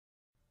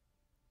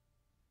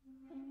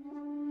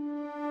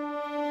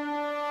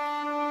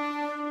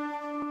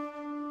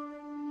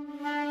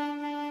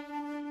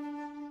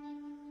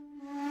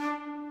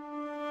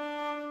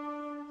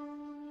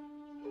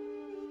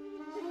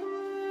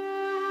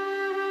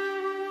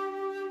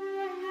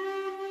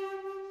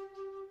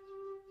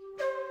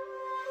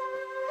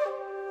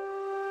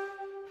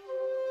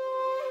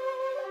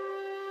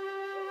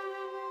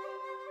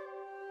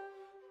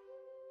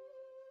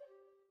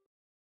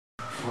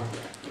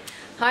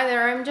Hi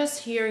there, I'm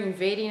just here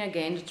invading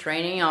again the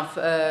training of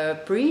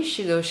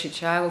Pre-Shidoshi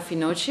Thiago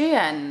Finocchi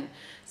and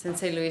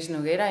Sensei Luis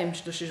Nogueira. I'm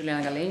Shidoshi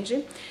Juliana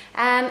Galenji,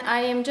 and I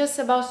am just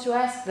about to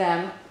ask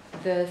them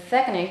the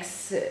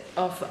techniques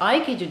of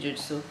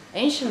AikiJujutsu,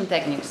 ancient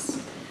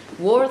techniques,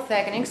 war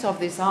techniques of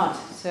this art.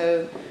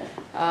 So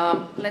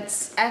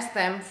let's ask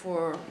them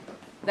for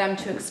them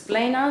to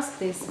explain us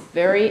this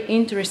very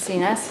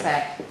interesting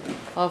aspect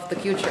of the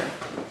culture.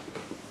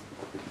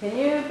 Can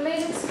you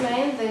please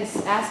explain these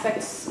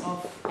aspects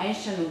of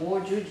ancient war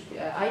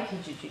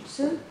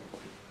AikiJujutsu?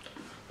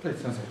 Please,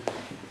 Sensei.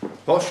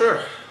 Well, sure.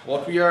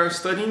 What we are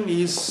studying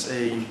is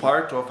a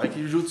part of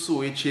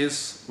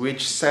AikiJujutsu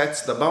which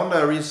sets the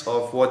boundaries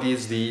of what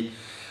is the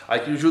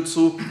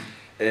AikiJujutsu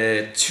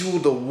to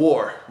the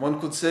war.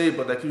 One could say,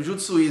 but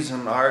AikiJujutsu is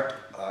an art.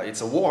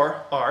 It's a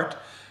war art.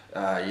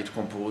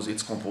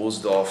 It's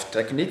composed of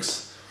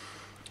techniques.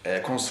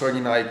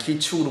 Concerning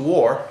Aiki to the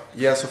war,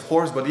 yes, of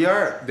course, but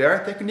there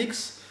are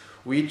techniques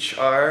which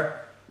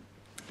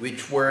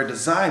were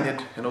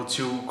designed,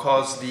 to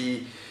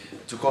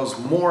cause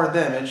more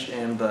damage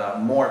and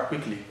more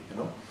quickly,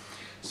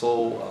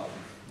 So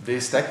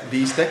these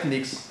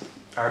techniques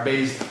are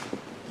based,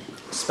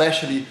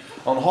 especially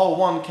on how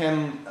one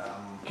can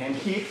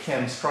hit,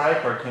 can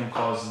strike, or can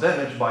cause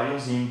damage by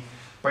using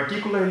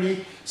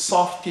particularly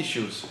soft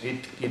tissues.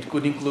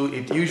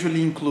 It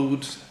usually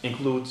includes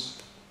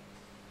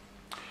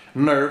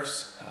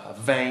nerves,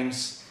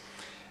 veins,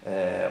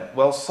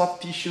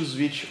 soft tissues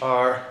which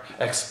are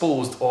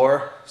exposed,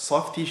 or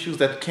soft tissues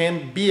that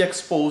can be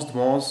exposed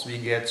once we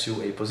get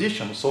to a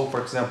position. So, for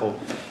example,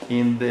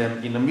 in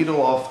the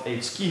middle of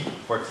a ski,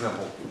 for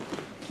example,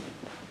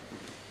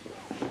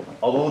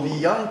 although the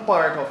young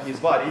part of his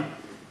body,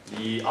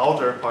 the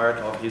outer part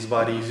of his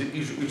body is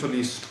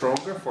usually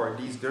stronger for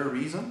this very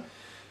reason,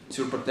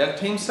 to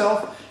protect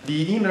himself,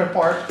 the inner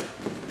part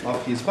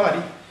of his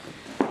body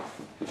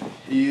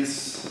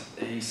is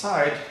a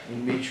side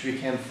in which we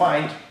can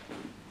find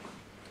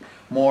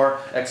more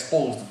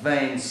exposed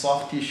veins,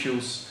 soft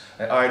tissues,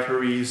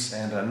 arteries,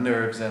 and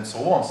nerves, and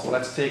so on. So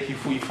let's take,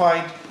 if we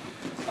find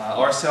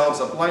ourselves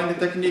applying the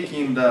technique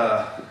in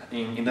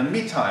the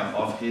mid-time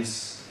of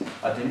his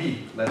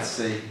atemi, let's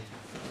say.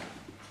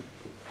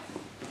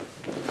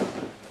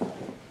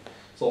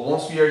 So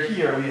once we are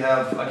here, we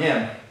have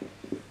again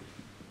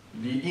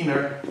the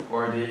inner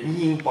or the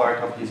yin part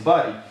of his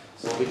body.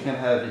 So we can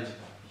have it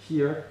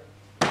here,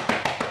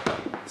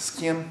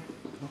 skin,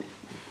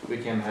 we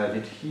can have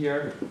it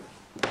here,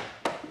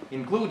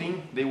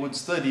 including they would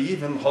study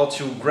even how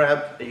to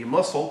grab a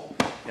muscle,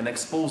 an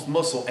exposed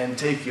muscle, and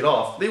take it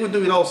off. They would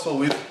do it also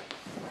with,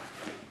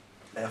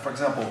 for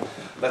example,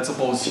 let's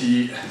suppose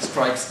he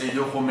strikes a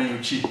Yokomen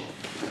Uchi.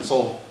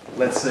 So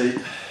let's say,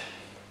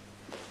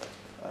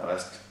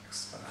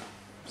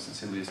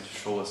 Sensei Luis to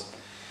show us,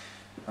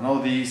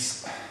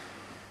 these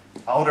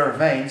outer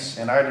veins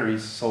and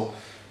arteries, so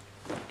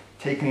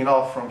taking it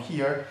off from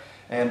here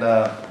and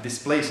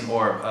displacing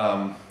or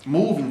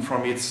moving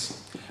from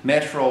its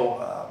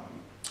natural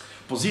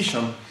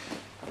position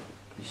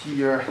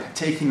here,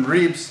 taking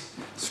ribs,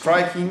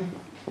 striking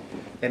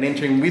and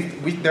entering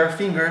with their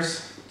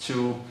fingers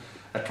to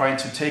trying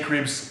to take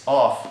ribs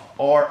off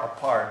or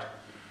apart,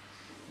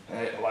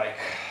 like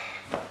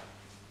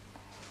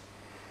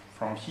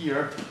from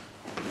here.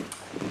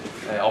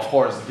 Of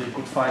course, they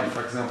could find,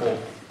 for example,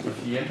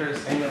 if he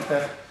enters any of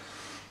that,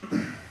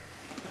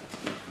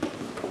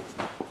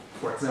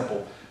 for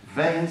example,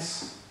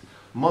 veins,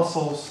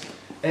 muscles,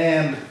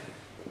 and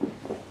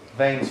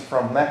veins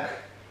from neck.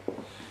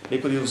 They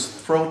could use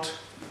throat,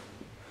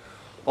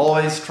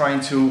 always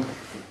trying to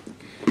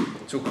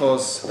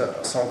cause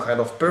some kind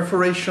of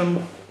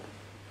perforation,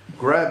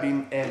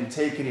 grabbing and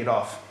taking it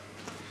off.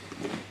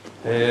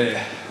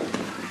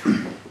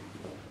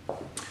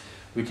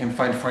 We can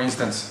find, for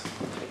instance,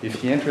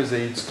 if he enters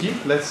a ski,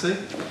 let's say,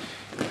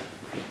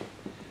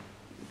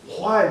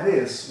 why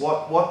this?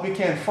 What we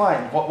can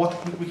find?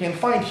 What we can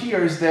find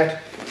here is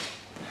that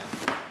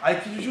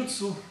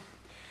AikiJujutsu,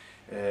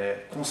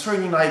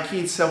 concerning Aiki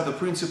itself, the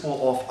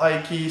principle of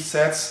Aiki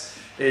sets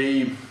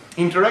a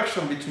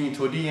interaction between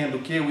Tori and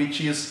Uke,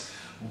 which is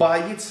by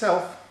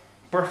itself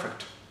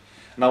perfect.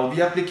 Now,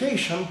 the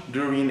application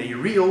during a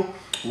real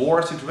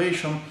war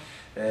situation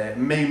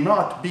may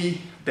not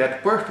be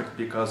that perfect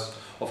because,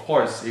 of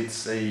course,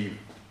 it's a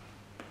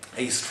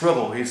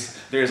struggle.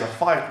 There's a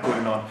fight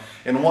going on,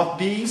 and what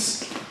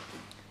these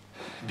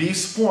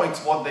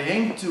points, what they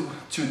aim to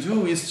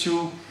do is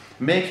to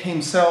make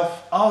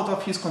himself out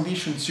of his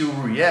condition to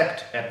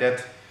react at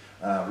that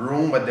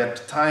room, at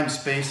that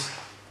time-space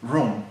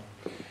room,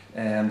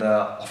 and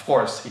of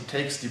course, it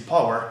takes the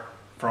power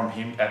from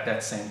him at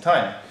that same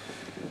time.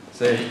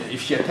 Say,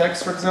 if he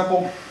attacks, for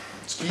example,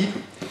 ski,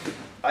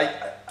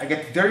 I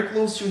get very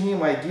close to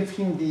him. I give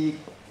him the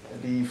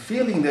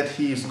feeling that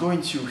he is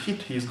going to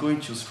hit, he is going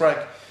to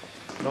strike,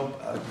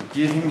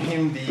 giving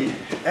him the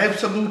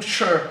absolute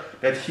sure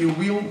that he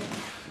will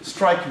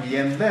strike me,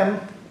 and then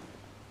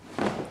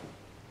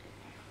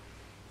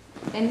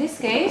In this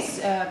case,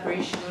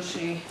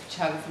 Shidoshi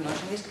Chago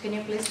Funoshi, can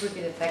you please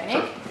repeat the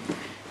technique?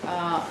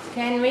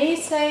 Can we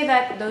say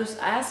that those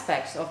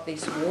aspects of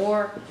this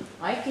more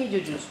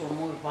AikiJujutsu, or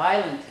more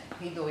violent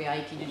Hidoi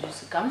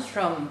AikiJujutsu, comes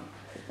from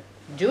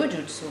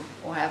Jujutsu,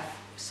 or have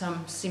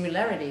some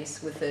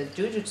similarities with the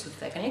Jujutsu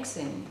techniques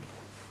in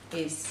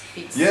its...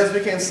 Yes, we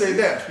can say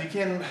that.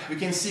 We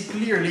can see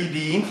clearly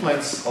the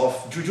influence of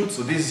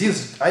Jujutsu. This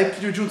is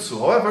AikiJujutsu.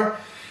 However,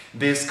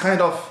 this kind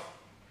of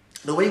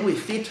the way we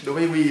fit, the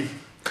way we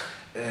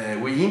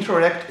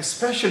interact,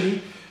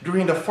 especially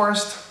during the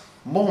first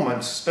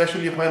moments,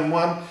 especially when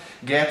one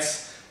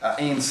gets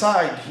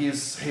inside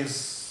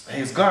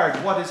his guard,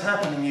 what is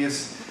happening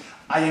is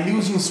I am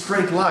using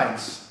straight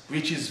lines,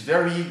 which is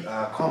very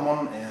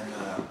common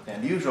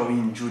and usual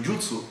in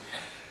Jujutsu.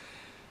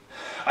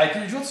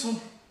 AikiJujutsu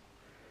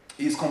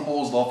is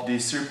composed of the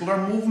circular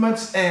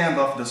movements and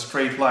of the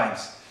straight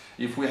lines.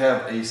 If we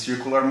have a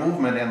circular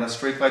movement and a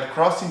straight line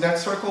crossing that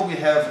circle, we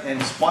have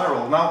a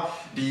spiral. Now,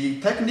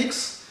 the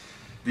techniques,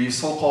 the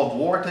so-called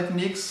war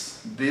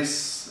techniques,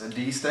 these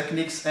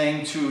techniques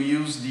aim to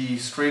use the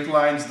straight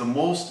lines the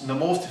most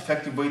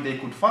effective way they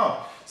could find.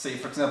 Say,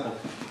 for example,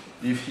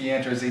 if he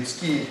enters a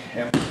tsuki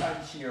and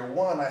I'm here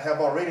one, I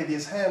have already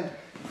this hand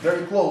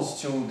very close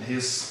to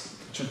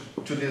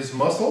this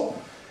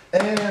muscle,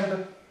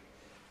 and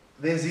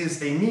this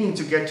is a mean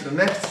to get to the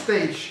next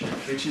stage,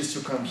 which is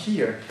to come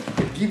here.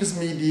 It gives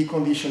me the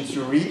condition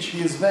to reach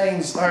his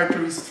veins,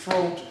 arteries,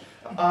 throat,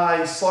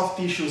 eyes, soft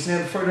tissues,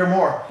 and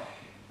furthermore,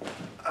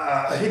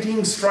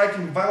 hitting,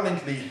 striking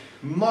violently,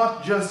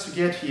 not just to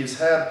get his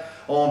head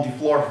on the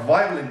floor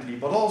violently,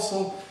 but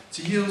also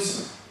to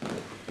use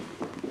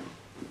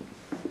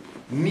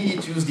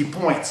the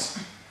points.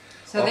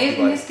 So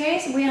in this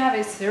case, we have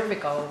a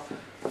cervical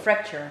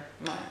fracture.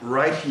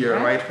 Right here,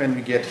 right when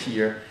we get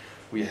here,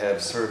 we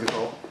have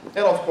cervical.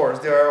 And of course,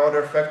 there are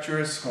other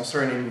fractures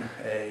concerning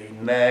a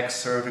neck,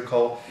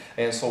 cervical,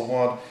 and so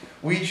on,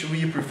 which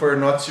we prefer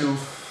not to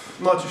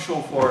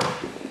show for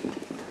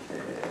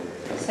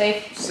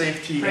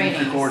safety and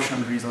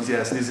precaution reasons.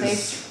 Yes, this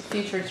is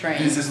future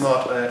training. This is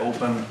not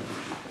open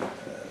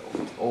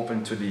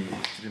to the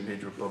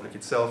major public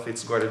itself.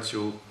 It's guarded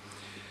to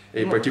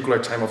a particular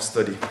time of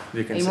study.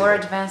 We can say more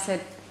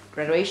advanced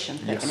graduation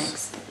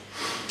techniques.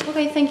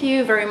 Okay, thank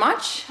you very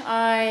much.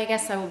 I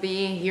guess I will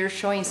be here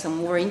showing some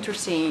more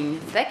interesting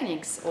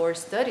techniques or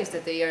studies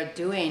that they are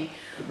doing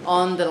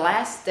on the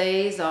last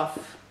days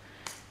of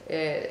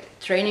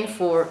training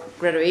for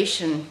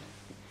graduation.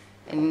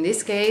 And in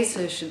this case,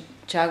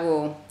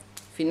 Chago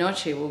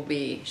Funoshi will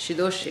be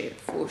Shidoshi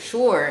for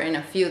sure in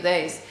a few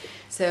days.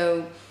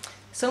 So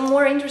some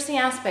more interesting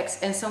aspects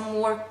and some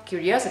more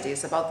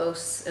curiosities about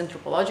those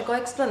anthropological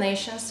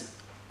explanations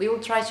we will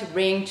try to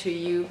bring to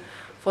you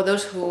for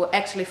those who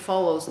actually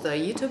follows the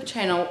YouTube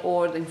channel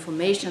or the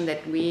information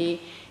that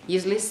we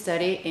usually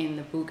study in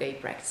the book A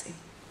Practice.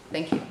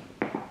 Thank you.